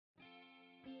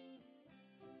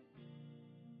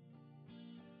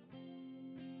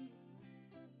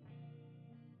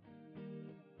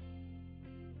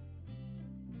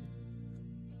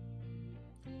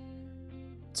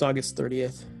It's August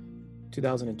 30th,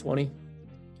 2020.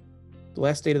 The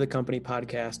last State of the Company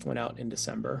podcast went out in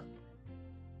December.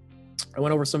 I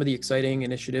went over some of the exciting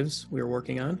initiatives we were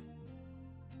working on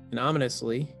and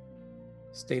ominously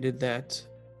stated that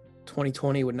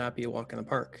 2020 would not be a walk in the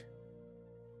park.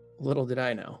 Little did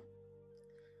I know.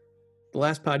 The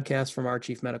last podcast from our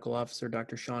Chief Medical Officer,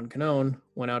 Dr. Sean Canone,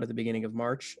 went out at the beginning of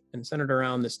March and centered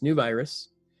around this new virus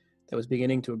that was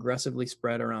beginning to aggressively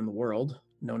spread around the world,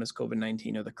 known as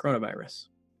COVID-19 or the coronavirus,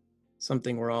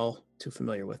 something we're all too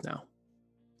familiar with now.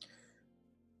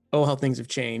 Oh, how things have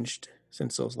changed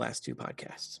since those last two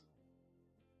podcasts.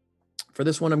 For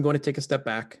this one, I'm going to take a step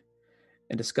back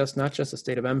and discuss not just the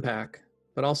state of MPAC,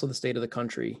 but also the state of the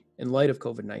country in light of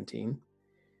COVID-19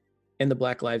 and the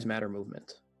Black Lives Matter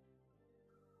movement.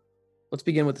 Let's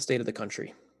begin with the state of the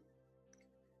country.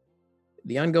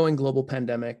 The ongoing global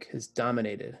pandemic has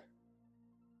dominated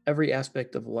every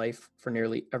aspect of life for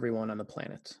nearly everyone on the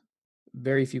planet.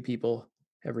 Very few people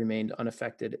have remained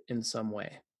unaffected in some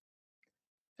way.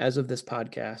 As of this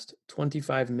podcast,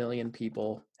 25 million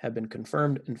people have been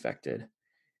confirmed infected,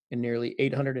 and nearly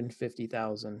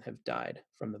 850,000 have died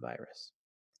from the virus.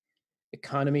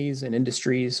 Economies and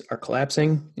industries are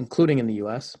collapsing, including in the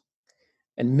US,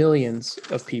 and millions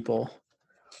of people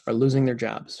are losing their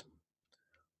jobs.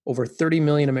 Over 30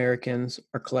 million Americans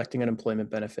are collecting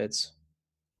unemployment benefits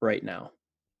right now.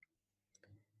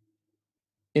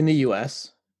 In the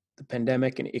US, the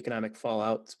pandemic and economic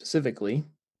fallout specifically,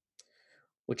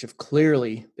 which have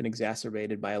clearly been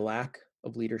exacerbated by a lack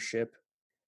of leadership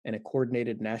and a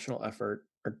coordinated national effort,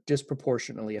 are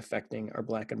disproportionately affecting our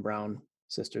Black and Brown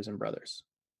sisters and brothers.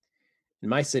 In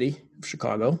my city of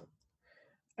Chicago,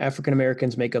 African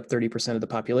Americans make up 30% of the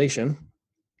population,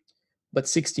 but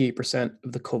 68%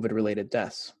 of the COVID-related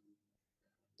deaths.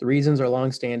 The reasons are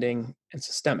longstanding and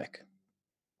systemic.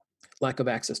 Lack of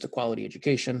access to quality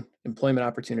education, employment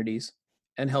opportunities,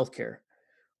 and healthcare,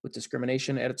 with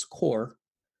discrimination at its core,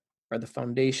 are the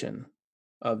foundation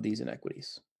of these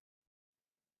inequities.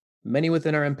 Many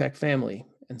within our MPAC family,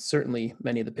 and certainly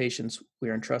many of the patients we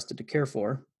are entrusted to care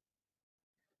for,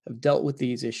 have dealt with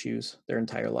these issues their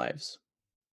entire lives.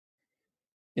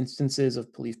 Instances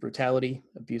of police brutality,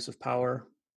 abuse of power,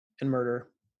 and murder,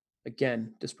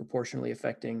 again, disproportionately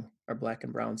affecting our Black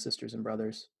and Brown sisters and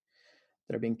brothers,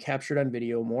 that are being captured on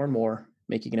video more and more,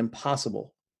 making it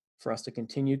impossible for us to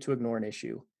continue to ignore an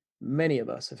issue many of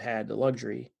us have had the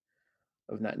luxury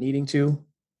of not needing to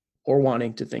or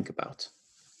wanting to think about.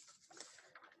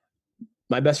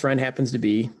 My best friend happens to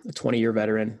be a 20-year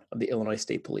veteran of the Illinois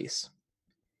State Police.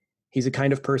 He's the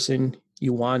kind of person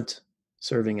you want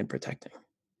serving and protecting.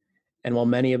 And while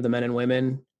many of the men and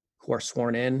women who are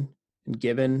sworn in and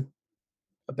given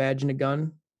a badge and a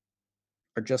gun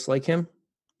are just like him,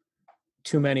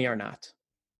 too many are not.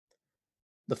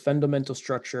 The fundamental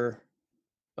structure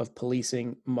of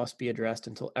policing must be addressed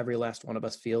until every last one of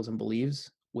us feels and believes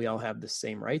we all have the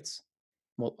same rights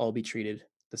and will all be treated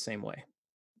the same way.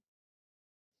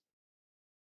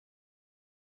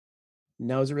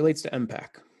 Now, as it relates to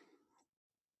MPAC,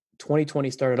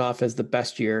 2020 started off as the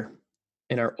best year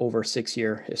in our over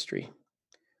 6-year history.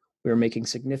 We were making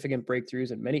significant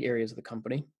breakthroughs in many areas of the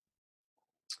company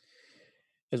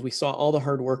as we saw all the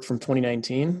hard work from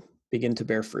 2019 begin to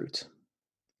bear fruit.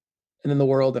 And then the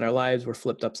world and our lives were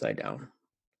flipped upside down.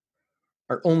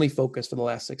 Our only focus for the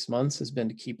last 6 months has been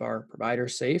to keep our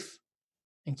providers safe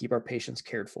and keep our patients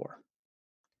cared for.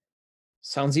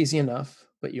 Sounds easy enough,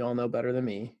 but you all know better than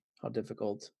me how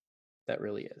difficult that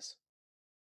really is.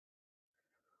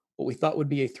 What we thought would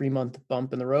be a 3-month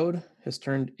bump in the road has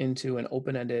turned into an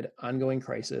open-ended, ongoing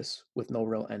crisis with no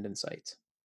real end in sight.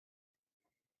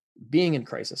 Being in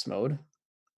crisis mode,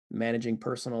 managing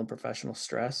personal and professional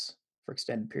stress for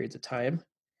extended periods of time,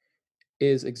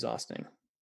 is exhausting.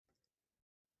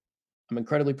 I'm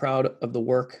incredibly proud of the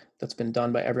work that's been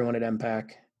done by everyone at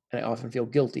MPAC, and I often feel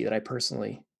guilty that I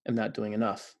personally am not doing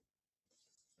enough.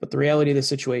 But the reality of the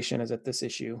situation is that this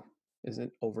issue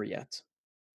isn't over yet.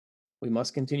 We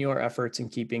must continue our efforts in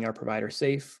keeping our providers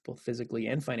safe, both physically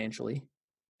and financially,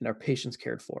 and our patients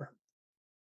cared for.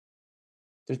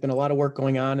 There's been a lot of work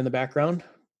going on in the background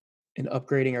in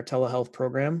upgrading our telehealth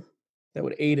program that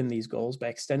would aid in these goals by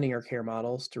extending our care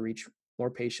models to reach more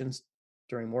patients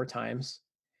during more times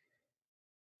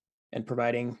and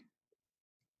providing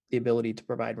the ability to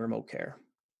provide remote care.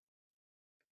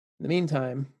 In the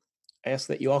meantime, I ask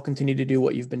that you all continue to do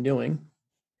what you've been doing,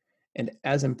 and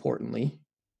as importantly,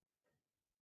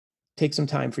 take some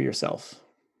time for yourself.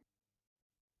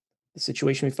 The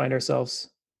situation we find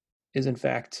ourselves is, in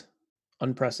fact,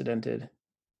 unprecedented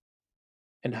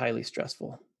and highly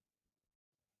stressful.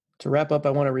 To wrap up, I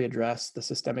want to readdress the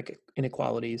systemic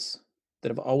inequalities that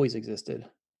have always existed,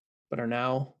 but are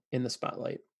now in the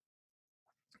spotlight,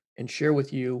 and share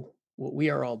with you what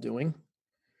we are all doing,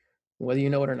 whether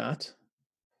you know it or not,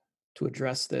 to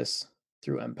address this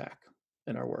through MPAC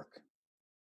and our work.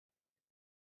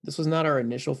 This was not our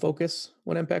initial focus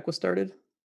when MPAC was started,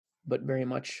 but very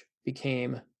much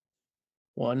became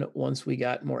one once we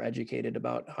got more educated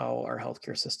about how our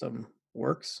healthcare system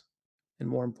works, and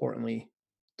more importantly,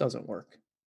 doesn't work.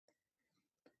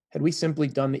 Had we simply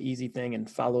done the easy thing and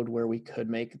followed where we could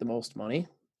make the most money,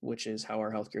 which is how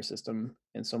our healthcare system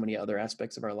and so many other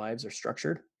aspects of our lives are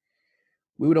structured,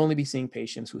 we would only be seeing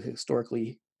patients who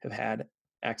historically have had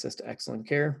access to excellent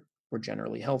care, were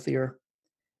generally healthier,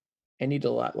 and needed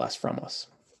a lot less from us.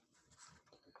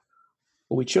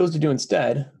 What we chose to do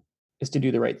instead is to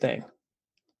do the right thing,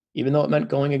 even though it meant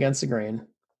going against the grain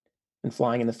and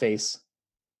flying in the face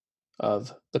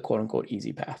of the quote unquote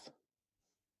easy path.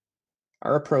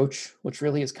 Our approach, which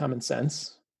really is common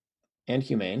sense and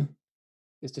humane,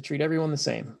 is to treat everyone the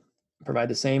same, provide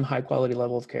the same high quality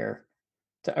level of care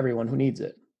to everyone who needs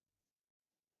it.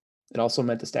 It also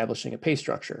meant establishing a pay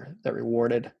structure that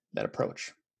rewarded that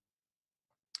approach.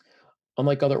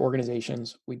 Unlike other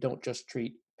organizations, we don't just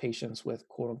treat patients with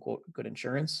quote unquote good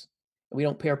insurance, and we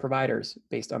don't pay our providers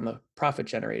based on the profit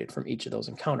generated from each of those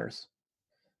encounters.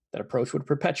 That approach would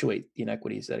perpetuate the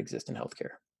inequities that exist in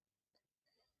healthcare.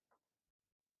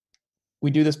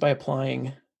 We do this by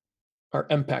applying our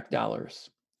MPAC dollars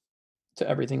to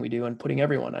everything we do and putting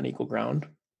everyone on equal ground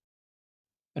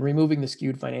and removing the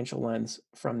skewed financial lens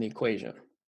from the equation.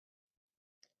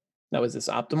 Now, is this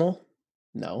optimal?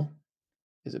 No.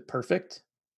 Is it perfect?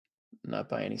 Not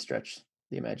by any stretch of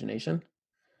the imagination.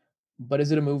 But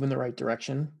is it a move in the right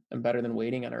direction and better than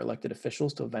waiting on our elected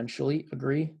officials to eventually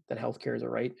agree that healthcare is a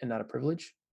right and not a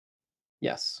privilege?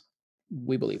 Yes,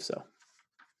 we believe so.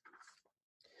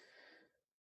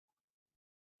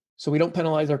 So we don't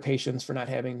penalize our patients for not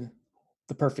having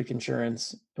the perfect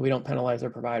insurance, and we don't penalize our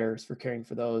providers for caring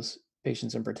for those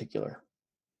patients in particular.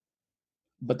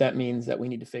 But that means that we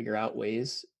need to figure out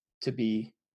ways to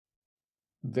be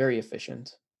very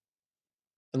efficient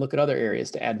and look at other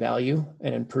areas to add value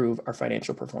and improve our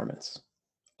financial performance.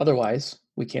 Otherwise,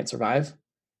 we can't survive,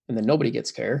 and then nobody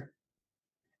gets care,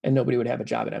 and nobody would have a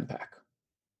job at MPAC.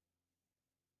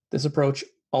 This approach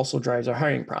also drives our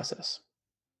hiring process.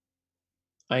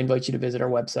 I invite you to visit our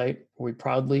website, where we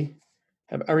proudly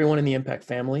have everyone in the MPAC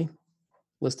family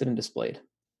listed and displayed.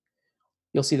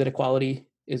 You'll see that equality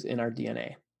is in our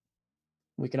DNA.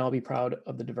 We can all be proud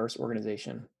of the diverse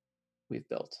organization we've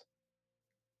built.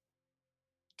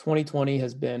 2020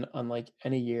 has been unlike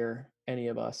any year any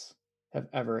of us have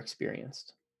ever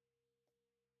experienced.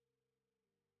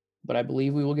 But I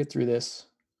believe we will get through this.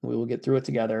 We will get through it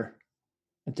together.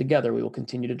 And together we will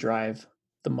continue to drive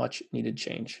the much needed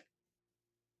change.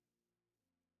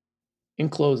 In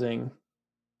closing,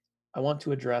 I want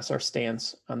to address our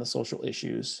stance on the social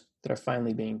issues that are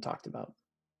finally being talked about.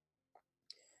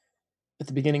 At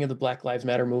the beginning of the Black Lives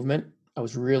Matter movement, I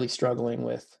was really struggling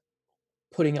with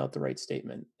putting out the right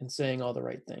statement and saying all the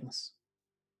right things.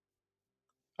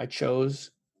 I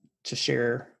chose to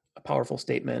share a powerful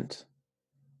statement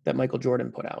that Michael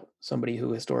Jordan put out, somebody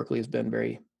who historically has been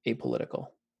very apolitical.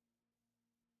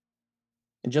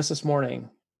 And just this morning,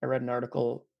 I read an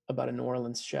article about a New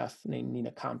Orleans chef named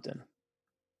Nina Compton.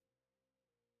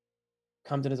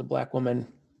 Compton is a Black woman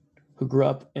who grew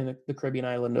up in the Caribbean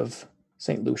island of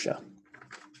St. Lucia.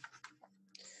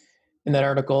 In that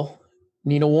article,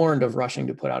 Nina warned of rushing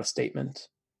to put out a statement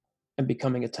and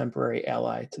becoming a temporary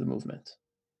ally to the movement.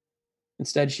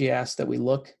 Instead, she asked that we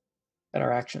look at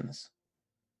our actions,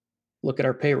 look at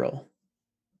our payroll,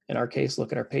 in our case,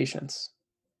 look at our patients.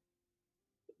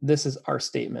 This is our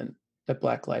statement that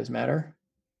Black Lives Matter.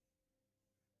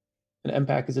 And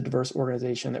MPAC is a diverse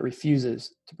organization that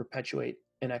refuses to perpetuate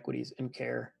inequities in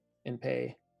care, in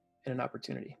pay, and in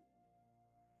opportunity.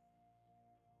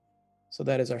 So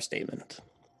that is our statement.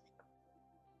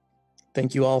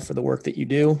 Thank you all for the work that you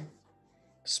do,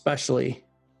 especially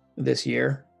this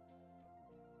year.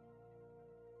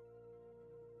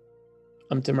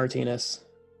 I'm Tim Martinez.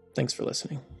 Thanks for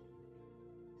listening.